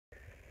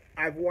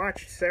I've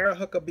watched Sarah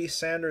Huckabee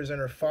Sanders and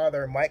her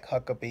father, Mike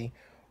Huckabee,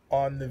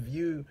 on The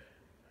View,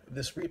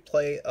 this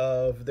replay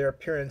of their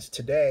appearance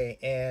today,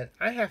 and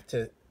I have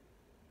to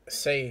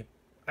say,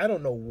 I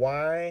don't know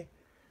why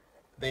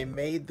they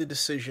made the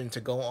decision to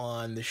go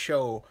on the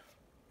show.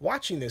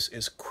 Watching this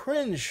is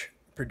cringe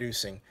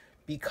producing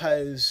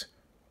because,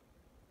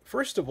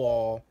 first of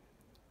all,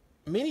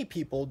 many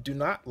people do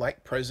not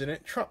like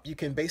President Trump. You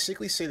can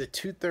basically say that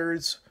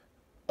two-thirds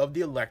of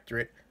the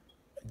electorate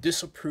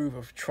disapprove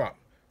of Trump.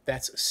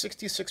 That's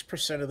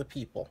 66% of the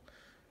people.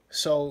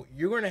 So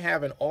you're going to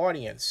have an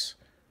audience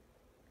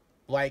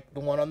like the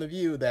one on The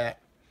View that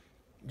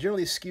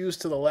generally skews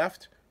to the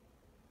left.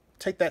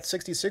 Take that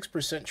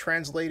 66%,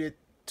 translate it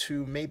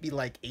to maybe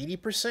like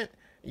 80%.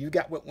 You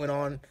got what went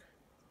on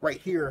right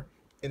here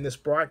in this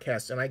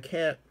broadcast. And I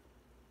can't,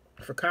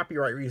 for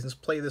copyright reasons,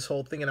 play this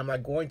whole thing, and I'm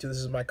not going to. This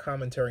is my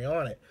commentary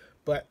on it.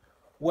 But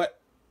what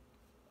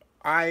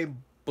I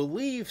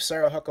believe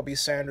Sarah Huckabee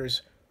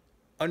Sanders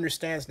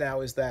understands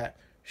now is that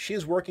she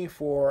is working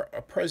for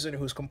a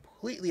president who's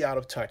completely out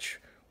of touch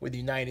with the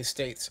United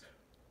States.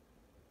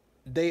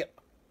 They,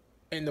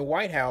 in the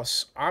White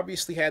House,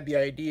 obviously had the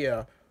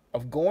idea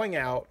of going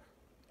out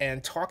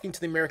and talking to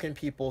the American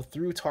people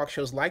through talk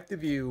shows like The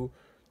View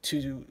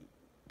to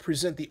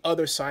present the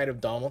other side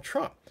of Donald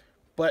Trump.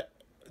 But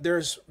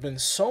there's been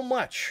so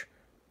much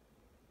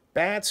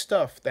bad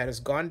stuff that has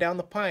gone down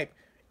the pipe,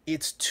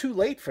 it's too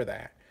late for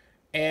that.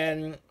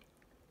 And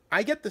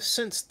I get the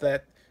sense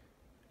that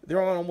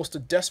they're on almost a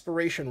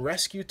desperation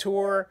rescue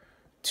tour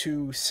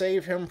to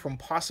save him from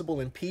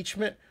possible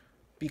impeachment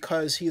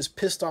because he has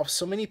pissed off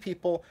so many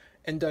people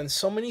and done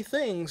so many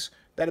things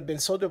that have been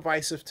so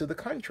divisive to the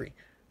country.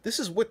 This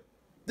is what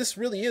this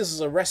really is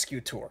a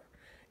rescue tour.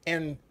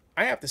 And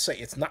I have to say,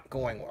 it's not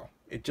going well.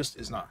 It just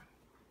is not.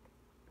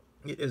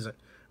 It isn't.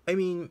 I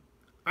mean,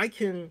 I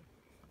can...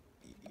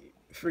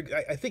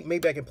 I think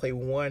maybe I can play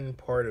one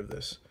part of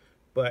this.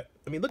 But,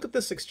 I mean, look at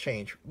this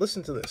exchange.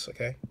 Listen to this,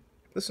 okay?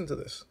 Listen to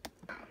this.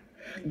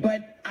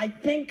 But I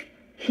think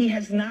he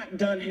has not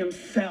done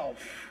himself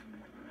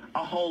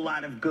a whole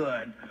lot of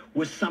good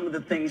with some of the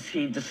things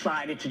he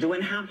decided to do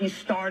and how he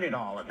started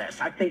all of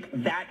this. I think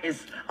that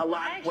is a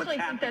lot of what's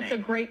happening. I actually think that's a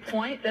great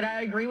point that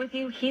I agree with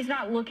you. He's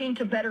not looking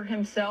to better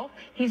himself.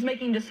 He's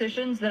making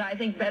decisions that I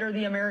think better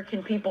the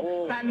American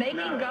people. By making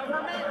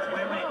government...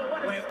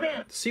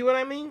 Wait. See what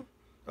I mean?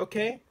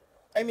 Okay?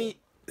 I mean,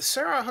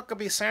 Sarah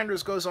Huckabee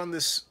Sanders goes on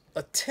this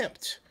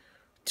attempt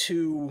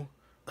to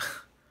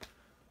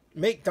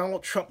make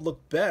Donald Trump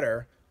look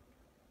better,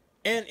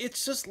 and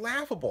it's just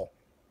laughable.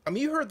 I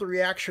mean, you heard the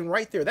reaction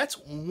right there. That's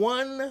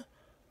one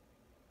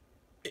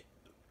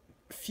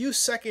few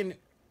second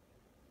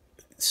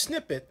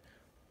snippet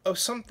of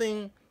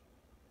something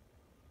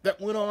that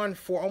went on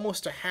for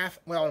almost a half,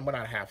 well, not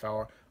a half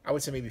hour. I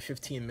would say maybe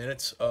 15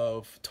 minutes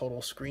of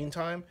total screen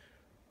time.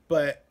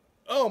 But,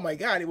 oh my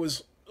God, it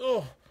was,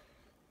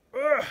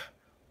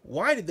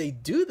 why did they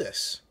do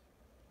this?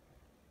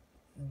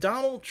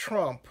 Donald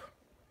Trump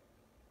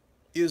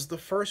is the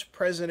first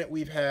president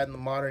we've had in the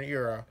modern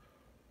era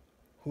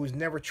who's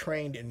never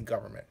trained in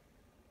government.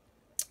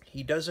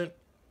 He doesn't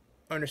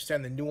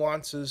understand the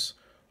nuances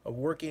of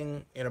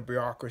working in a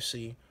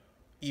bureaucracy,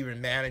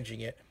 even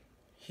managing it.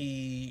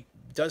 He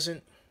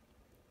doesn't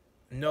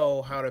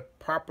know how to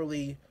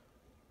properly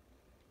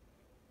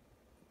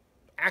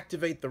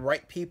activate the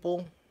right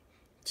people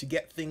to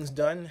get things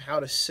done, how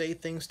to say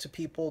things to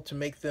people to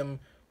make them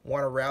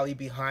want to rally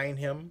behind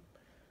him.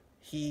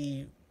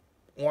 He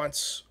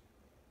wants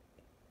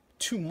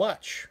too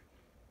much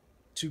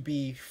to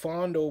be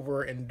fawned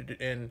over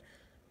and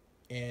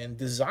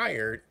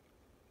desired.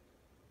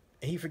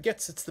 And he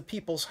forgets it's the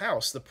people's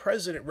house. The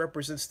president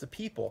represents the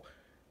people.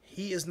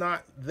 He is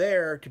not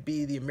there to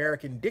be the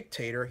American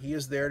dictator. He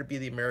is there to be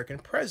the American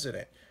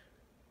president.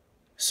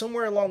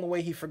 Somewhere along the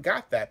way he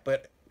forgot that,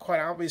 but quite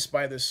obvious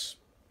by this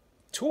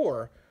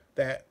tour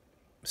that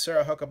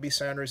Sarah Huckabee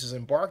Sanders has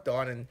embarked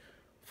on, and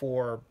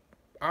for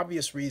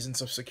obvious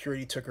reasons of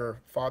security took her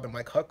father,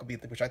 Mike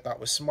Huckabee, which I thought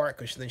was smart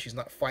because then she's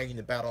not fighting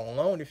the battle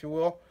alone, if you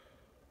will,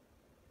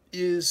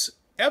 is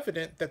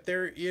evident that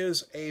there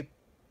is a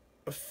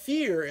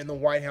fear in the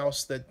White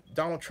House that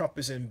Donald Trump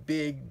is in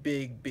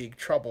big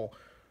trouble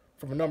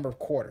from a number of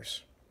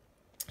quarters.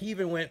 He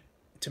even went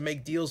to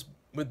make deals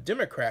with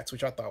Democrats,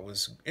 which I thought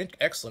was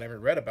excellent. I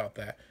haven't read about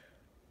that.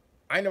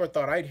 I never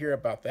thought I'd hear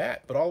about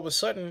that, but all of a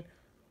sudden,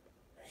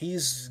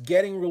 he's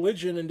getting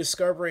religion and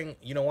discovering,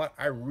 you know what,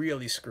 I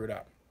really screwed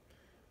up.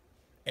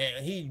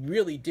 And he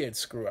really did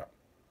screw up.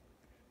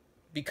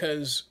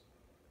 Because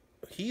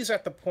he's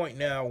at the point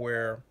now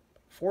where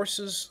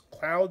forces,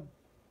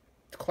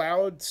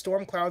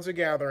 storm clouds are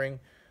gathering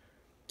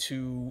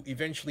to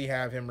eventually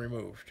have him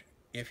removed.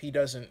 If he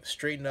doesn't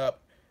straighten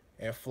up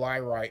and fly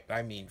right,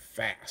 I mean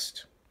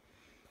fast.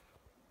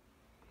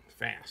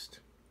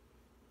 Fast.